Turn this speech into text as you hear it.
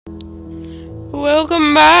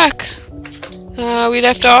Welcome back! We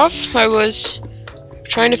left off. I was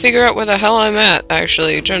trying to figure out where the hell I'm at,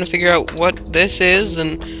 actually. Trying to figure out what this is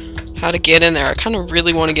and how to get in there. I kind of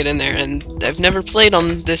really want to get in there, and I've never played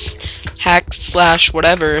on this hack slash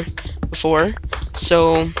whatever before,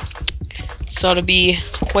 so this ought to be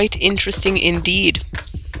quite interesting indeed.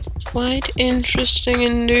 Quite interesting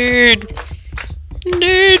indeed.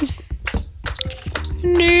 Indeed.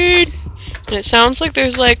 Indeed. And it sounds like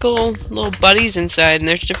there's like little buddies inside, and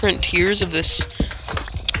there's different tiers of this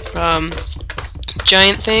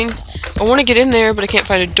giant thing. I want to get in there, but I can't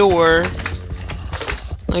find a door.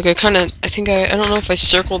 Like I don't know if I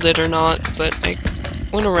circled it or not, but I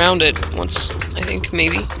went around it once, I think,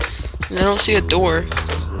 maybe. And I don't see a door.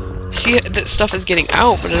 I see that stuff is getting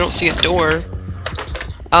out, but I don't see a door.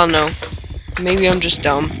 I don't know. Maybe I'm just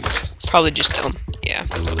dumb. Probably just dumb. Yeah,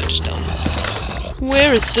 probably just dumb.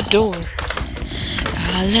 Where is the door?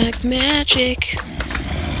 I like magic.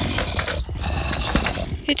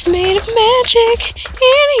 It's made of magic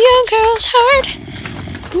in a young girl's heart.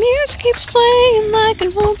 Music keeps playing like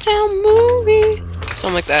an old town movie.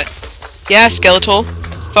 Something like that. Yeah, Skeletal.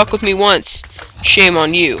 Fuck with me once. Shame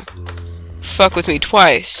on you. Fuck with me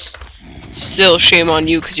twice. Still shame on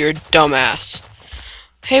you because you're a dumbass.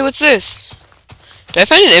 Hey, what's this? Did I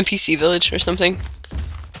find an NPC village or something?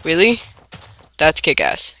 Really? That's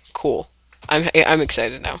kick-ass. Cool. I'm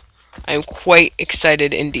excited now. I am quite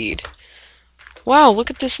excited indeed. Wow, look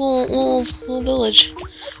at this little village.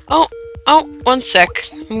 Oh, one sec.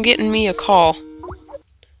 I'm getting me a call.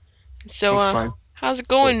 So, how's it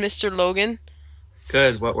going, Mr. Logan?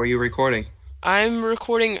 Good. What were you recording? I'm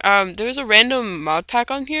recording, there's a random mod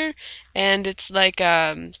pack on here, and it's like,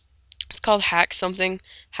 it's called Hack something,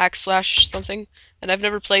 Hack slash something, and I've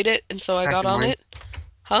never played it, and so I got on it.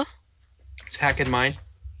 Huh? It's Hack and Mine.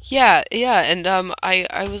 Yeah, and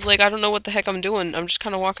I was like, I don't know what the heck I'm doing. I'm just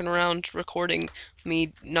kind of walking around recording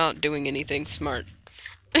me not doing anything smart.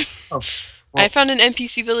 Oh, well. I found an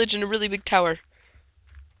NPC village in a really big tower.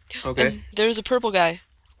 Okay. And there's a purple guy.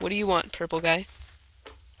 What do you want, purple guy?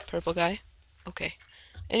 Purple guy? Okay.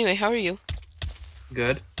 Anyway, how are you?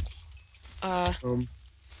 Good.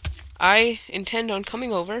 I intend on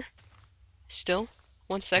coming over. Still.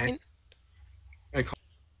 1 second.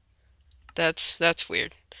 That's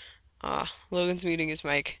weird. Logan's muting his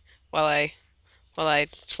mic while I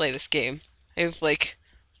play this game. I have like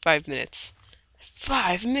 5 minutes.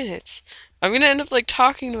 5 minutes. I'm gonna end up like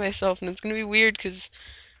talking to myself, and it's gonna be weird because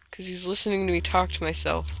he's listening to me talk to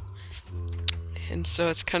myself, and so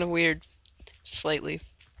it's kind of weird, slightly.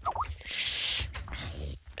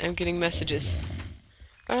 I'm getting messages.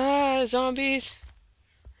 Zombies.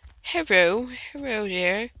 Hello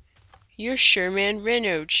there. You're Sherman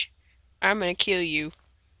Reynolds. I'm gonna kill you.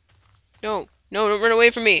 No, don't run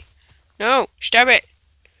away from me. No, stop it.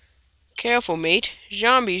 Careful, mate.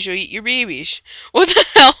 Zombies will eat your babies. What the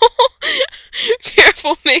hell?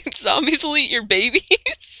 Careful, mate. Zombies will eat your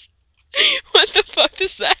babies? What the fuck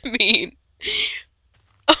does that mean?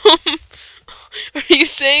 Are you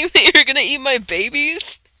saying that you're gonna eat my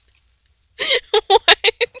babies? What?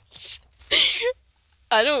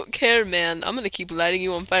 I don't care, man. I'm gonna keep lighting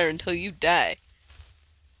you on fire until you die.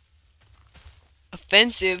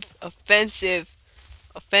 Offensive.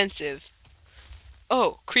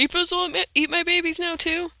 Oh, creepers will eat my babies now,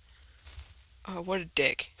 too? Oh, what a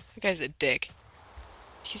dick. That guy's a dick.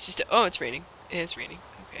 He's just oh, it's raining. It's raining.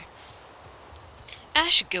 Okay. I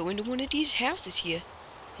should go into one of these houses here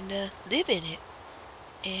and, live in it.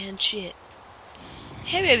 And shit.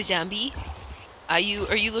 Hello, zombie. Are you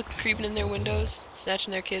creeping in their windows?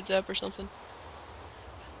 Snatching their kids up or something?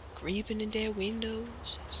 Creeping in their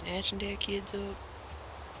windows, snatching their kids up.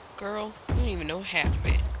 Girl, I don't even know half of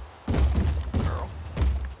it. Girl.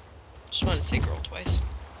 Just wanted to say girl twice.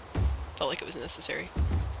 Felt like it was necessary.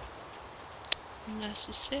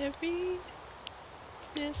 Necessary.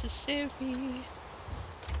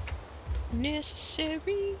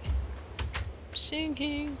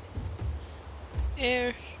 Singing.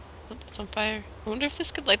 Air. Oh, that's on fire. I wonder if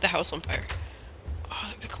this could light the house on fire. Oh,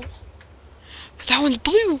 that'd be cool. But that one's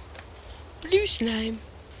blue! Blue slime.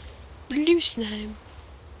 Blue slime.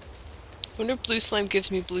 I wonder if blue slime gives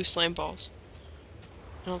me blue slime balls.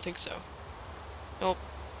 I don't think so. Nope.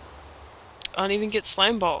 I don't even get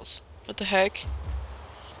slime balls. What the heck?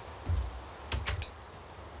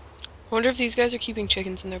 I wonder if these guys are keeping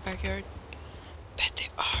chickens in their backyard. Bet they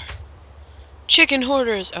are. Chicken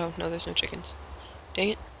hoarders! Oh, no, there's no chickens. Dang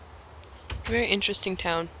it. Very interesting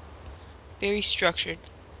town. Very structured.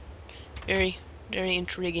 Very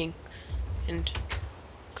intriguing. And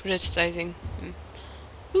criticizing.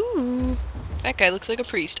 Ooh, that guy looks like a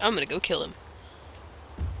priest. I'm gonna go kill him.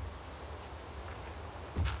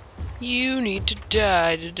 You need to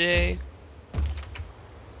die today.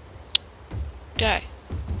 Die.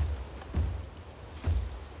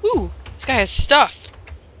 Ooh, this guy has stuff.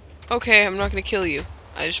 Okay, I'm not gonna kill you.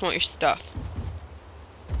 I just want your stuff.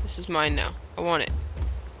 This is mine now. I want it.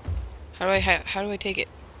 How do I take it?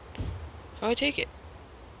 How do I take it?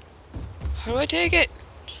 How do I take it?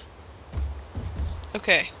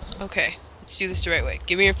 Okay, okay. Let's do this the right way.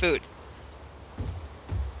 Give me your food.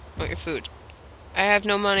 I want your food. I have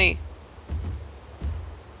no money.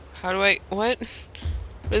 How do I... What?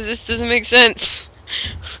 But this doesn't make sense.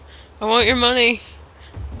 I want your money.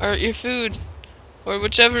 Or your food. Or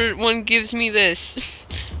whichever one gives me this.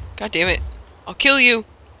 God damn it. I'll kill you.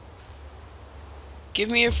 Give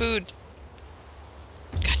me your food.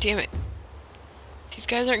 God damn it. These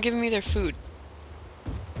guys aren't giving me their food.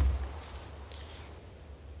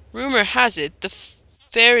 Rumor has it the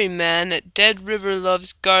ferryman at Dead River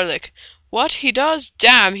loves garlic. What? He does?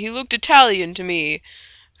 Damn, he looked Italian to me.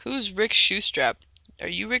 Who's Rick Shoestrap? Are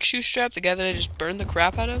you Rick Shoestrap, the guy that I just burned the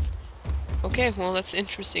crap out of? Okay, well that's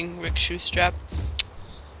interesting, Rick Shoestrap.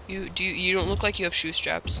 You don't look like you have shoe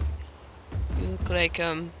straps. You look like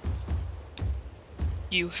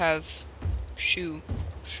you have shoe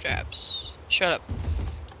straps. Shut up.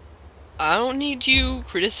 I don't need you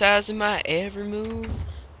criticizing my every move.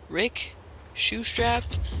 Rick Shoestrap.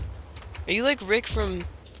 Are you like Rick from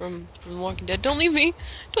Walking Dead? Don't leave me.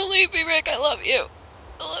 Don't leave me, Rick. I love you.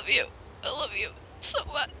 I love you. I love you so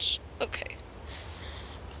much. Okay.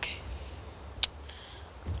 Okay.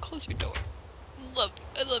 Close your door.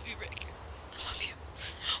 I love you, Rick. I love you.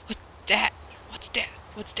 What's that? What's that?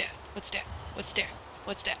 What's that? What's that? What's that?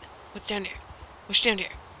 What's that? What's down there? What's down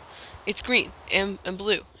there? It's green and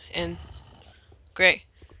blue and gray.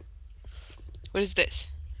 What is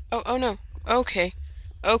this? Oh no. Okay.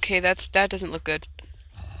 Okay, that doesn't look good.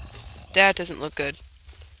 That doesn't look good.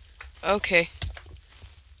 Okay.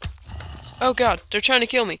 Oh god, they're trying to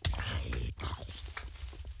kill me.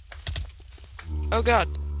 Oh god,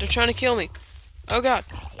 they're trying to kill me. Oh god.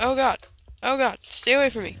 Oh god. Oh god. Stay away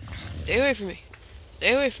from me. Stay away from me.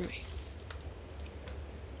 Stay away from me.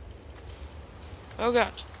 Oh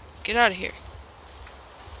god. Get out of here.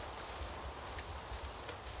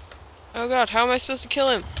 Oh god, how am I supposed to kill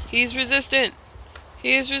him? He's resistant.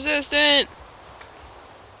 He is resistant.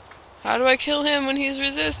 How do I kill him when he's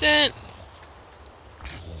resistant?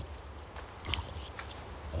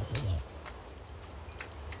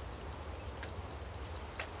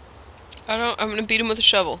 I'm gonna beat him with a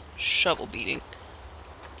shovel. Shovel beating.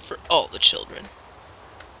 For all the children.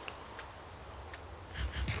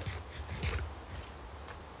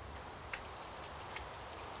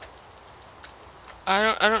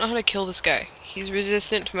 I don't know how to kill this guy. He's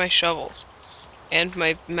resistant to my shovels. And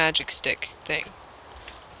my magic stick thing.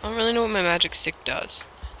 I don't really know what my magic stick does.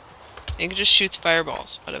 I think it just shoots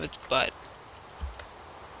fireballs out of its butt.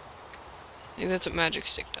 I think that's what magic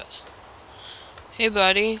stick does. Hey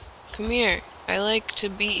buddy, come here. I like to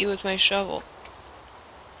beat you with my shovel.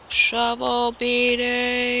 Shovel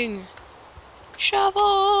beating!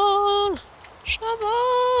 Shovel!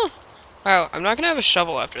 Shovel! Wow, I'm not gonna have a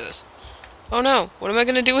shovel after this. Oh no, what am I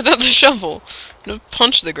gonna do without the shovel? I'm gonna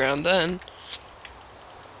punch the ground then.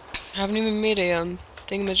 I haven't even made a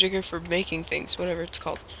thingamajigger for making things, whatever it's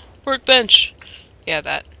called. Workbench! Yeah,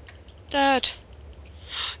 that. That!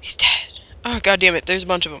 He's dead! Oh god damn it, there's a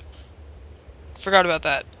bunch of them. Forgot about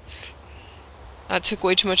that. That took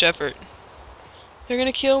way too much effort. They're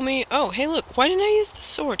gonna kill me. Oh, hey look, why didn't I use the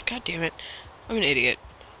sword? God damn it. I'm an idiot.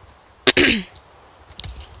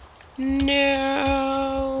 No.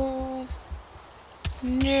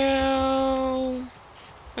 No.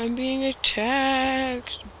 I'm being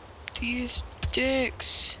attacked. These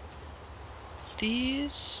dicks.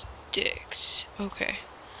 These dicks. Okay.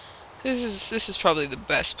 This is probably the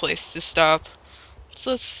best place to stop.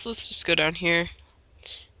 So let's just go down here.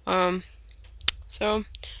 So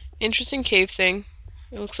interesting cave thing.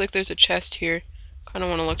 It looks like there's a chest here. Kinda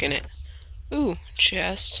wanna look in it. Ooh,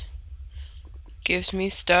 chest. Gives me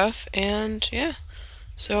stuff and yeah.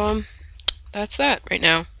 So that's that right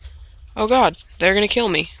now. Oh god, they're gonna kill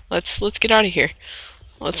me. Let's get out of here.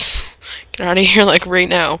 Let's get out of here like right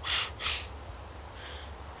now.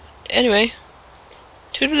 Anyway,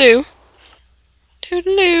 toodaloo.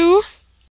 Toodaloo.